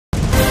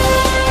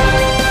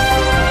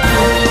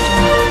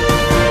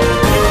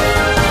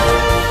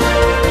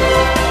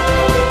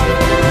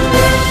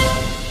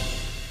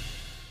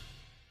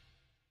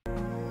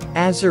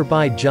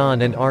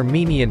Azerbaijan and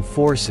Armenian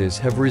forces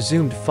have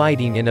resumed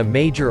fighting in a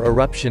major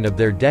eruption of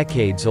their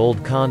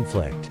decades-old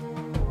conflict.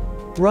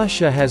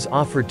 Russia has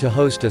offered to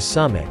host a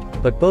summit,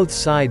 but both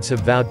sides have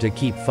vowed to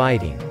keep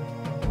fighting.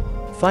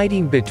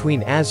 Fighting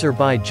between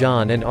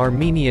Azerbaijan and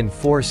Armenian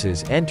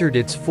forces entered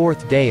its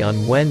fourth day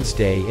on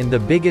Wednesday in the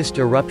biggest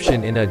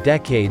eruption in a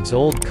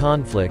decades-old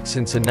conflict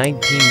since a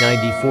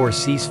 1994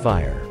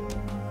 ceasefire.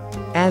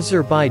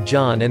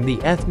 Azerbaijan and the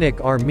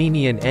ethnic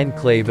Armenian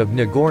enclave of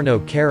Nagorno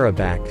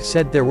Karabakh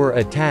said there were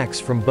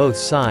attacks from both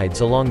sides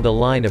along the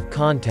line of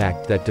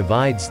contact that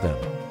divides them.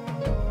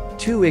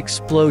 2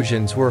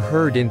 explosions were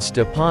heard in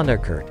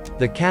Stepanakert,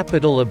 the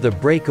capital of the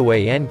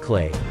breakaway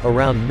enclave,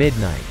 around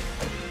midnight.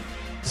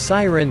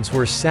 Sirens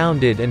were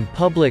sounded and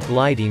public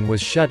lighting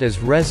was shut as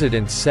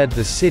residents said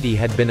the city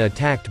had been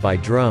attacked by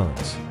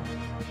drones.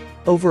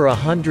 Over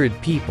 100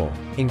 people,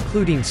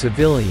 including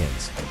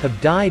civilians,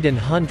 have died and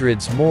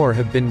hundreds more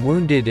have been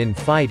wounded in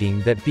fighting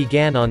that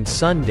began on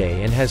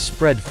Sunday and has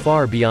spread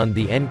far beyond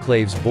the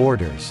enclave's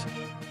borders.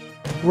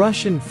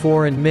 Russian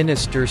Foreign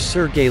Minister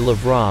Sergei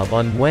Lavrov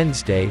on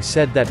Wednesday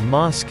said that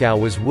Moscow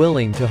was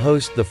willing to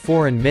host the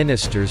foreign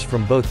ministers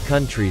from both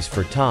countries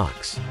for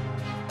talks.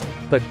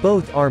 But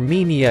both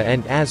Armenia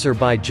and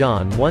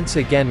Azerbaijan once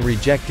again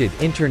rejected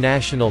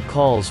international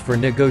calls for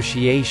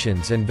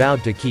negotiations and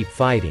vowed to keep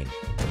fighting.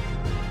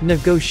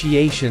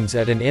 Negotiations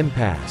at an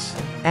impasse.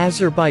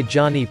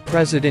 Azerbaijani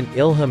President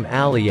Ilham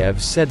Aliyev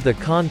said the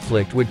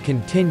conflict would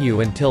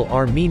continue until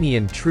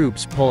Armenian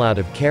troops pull out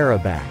of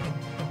Karabakh.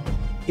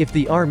 If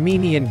the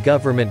Armenian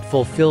government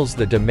fulfills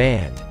the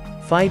demand,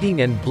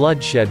 fighting and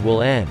bloodshed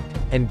will end,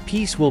 and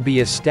peace will be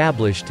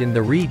established in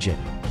the region,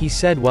 he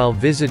said while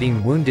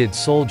visiting wounded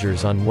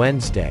soldiers on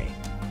Wednesday.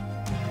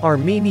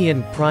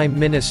 Armenian Prime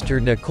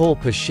Minister Nikol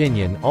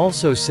Pashinyan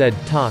also said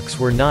talks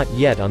were not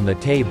yet on the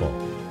table.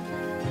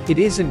 It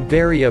isn't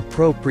very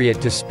appropriate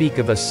to speak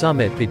of a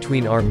summit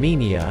between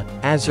Armenia,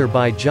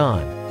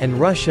 Azerbaijan, and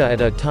Russia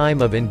at a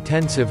time of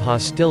intensive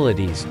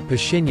hostilities,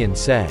 Pashinyan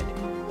said.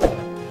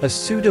 A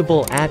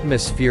suitable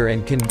atmosphere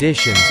and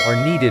conditions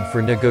are needed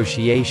for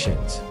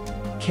negotiations.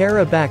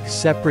 Karabakh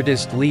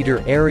separatist leader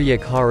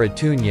Aryak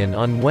Harutyunyan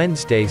on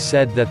Wednesday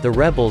said that the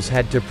rebels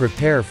had to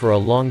prepare for a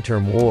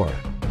long-term war.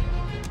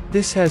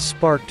 This has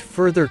sparked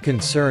further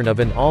concern of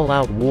an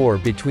all-out war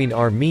between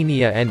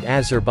Armenia and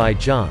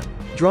Azerbaijan,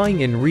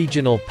 drawing in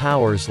regional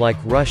powers like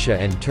Russia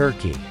and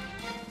Turkey.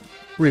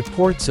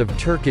 Reports of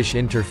Turkish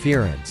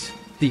interference.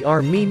 The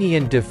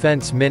Armenian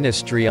Defense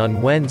Ministry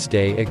on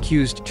Wednesday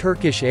accused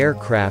Turkish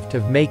aircraft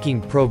of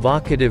making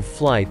provocative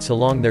flights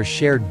along their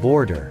shared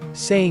border,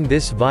 saying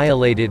this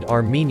violated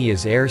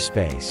Armenia's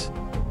airspace.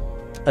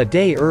 A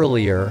day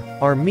earlier,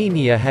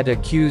 Armenia had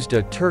accused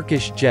a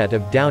Turkish jet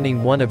of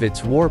downing one of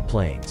its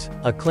warplanes,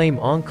 a claim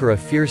Ankara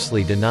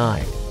fiercely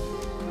denied.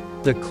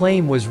 The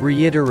claim was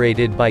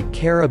reiterated by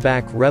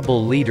Karabakh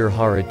rebel leader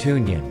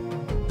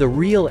Harutyunyan. The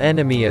real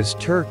enemy is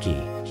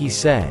Turkey, he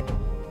said.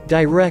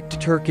 Direct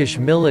Turkish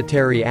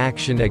military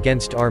action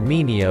against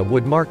Armenia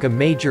would mark a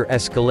major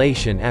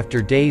escalation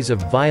after days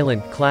of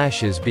violent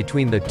clashes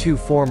between the two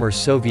former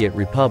Soviet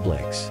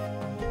republics.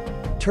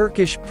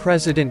 Turkish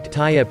President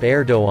Tayyip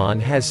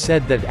Erdogan has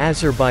said that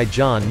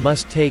Azerbaijan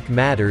must take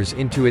matters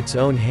into its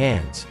own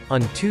hands,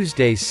 on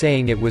Tuesday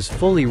saying it was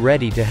fully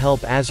ready to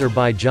help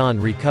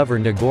Azerbaijan recover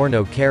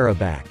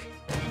Nagorno-Karabakh.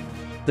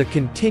 The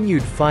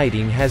continued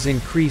fighting has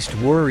increased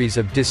worries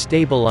of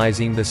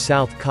destabilizing the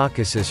South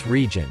Caucasus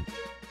region.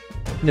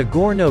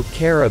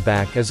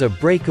 Nagorno-Karabakh is a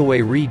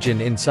breakaway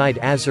region inside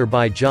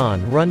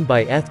Azerbaijan run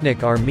by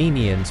ethnic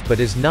Armenians but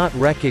is not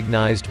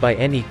recognized by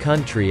any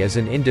country as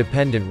an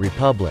independent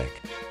republic.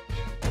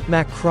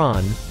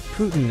 Macron,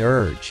 Putin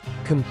urged,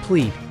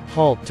 complete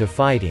halt to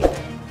fighting.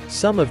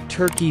 Some of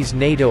Turkey's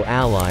NATO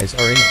allies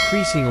are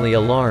increasingly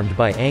alarmed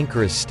by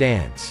Ankara's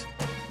stance.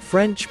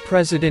 French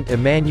President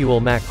Emmanuel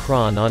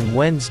Macron on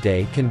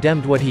Wednesday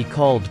condemned what he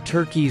called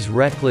Turkey's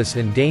reckless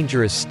and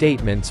dangerous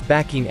statements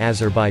backing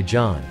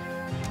Azerbaijan.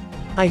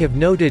 I have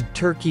noted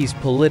Turkey's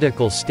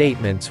political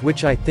statements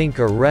which I think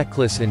are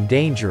reckless and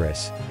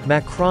dangerous,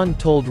 Macron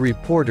told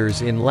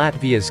reporters in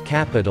Latvia's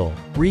capital,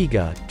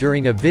 Riga,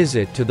 during a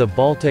visit to the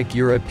Baltic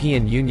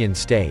European Union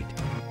state.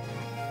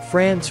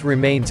 France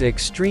remains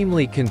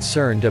extremely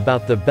concerned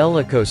about the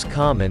bellicose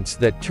comments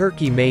that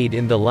Turkey made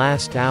in the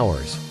last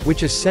hours,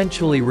 which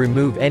essentially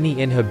remove any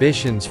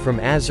inhibitions from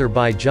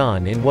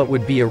Azerbaijan in what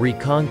would be a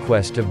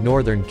reconquest of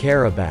Northern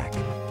Karabakh.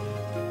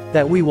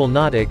 That we will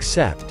not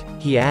accept,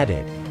 he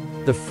added.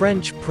 The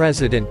French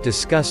president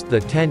discussed the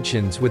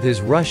tensions with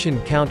his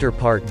Russian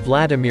counterpart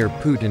Vladimir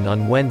Putin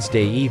on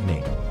Wednesday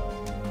evening.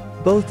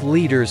 Both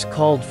leaders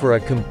called for a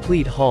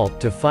complete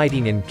halt to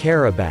fighting in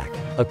Karabakh,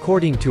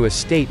 according to a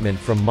statement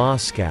from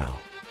Moscow.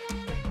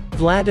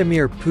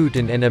 Vladimir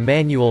Putin and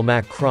Emmanuel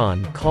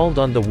Macron called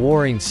on the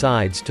warring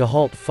sides to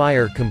halt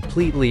fire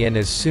completely and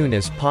as soon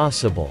as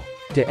possible,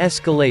 to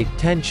escalate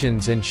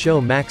tensions and show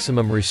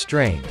maximum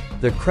restraint,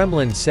 the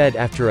Kremlin said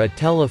after a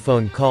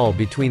telephone call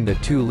between the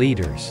two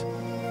leaders.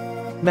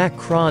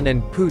 Macron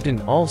and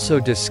Putin also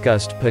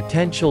discussed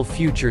potential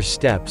future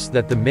steps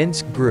that the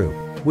Minsk Group,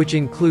 which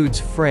includes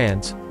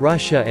France,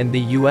 Russia and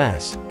the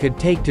US, could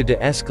take to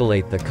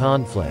de-escalate the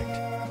conflict.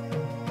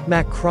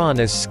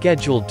 Macron is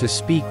scheduled to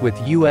speak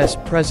with US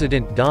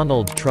President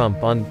Donald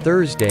Trump on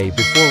Thursday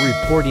before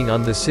reporting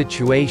on the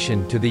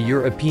situation to the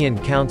European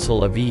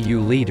Council of EU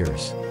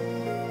leaders.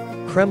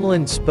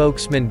 Kremlin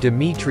spokesman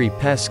Dmitry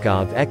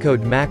Peskov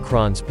echoed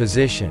Macron's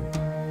position.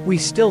 "We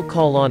still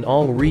call on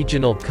all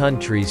regional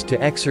countries to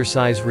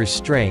exercise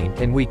restraint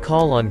and we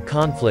call on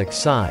conflict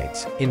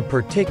sides, in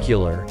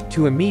particular,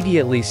 to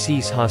immediately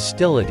cease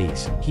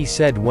hostilities," he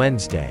said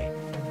Wednesday.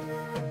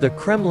 The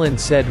Kremlin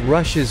said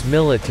Russia's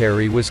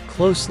military was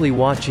closely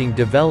watching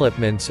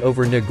developments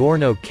over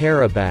Nagorno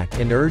Karabakh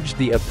and urged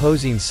the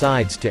opposing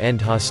sides to end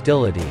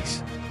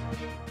hostilities.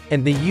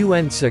 And the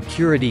UN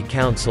Security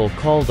Council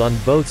called on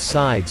both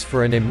sides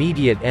for an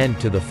immediate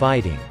end to the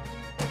fighting.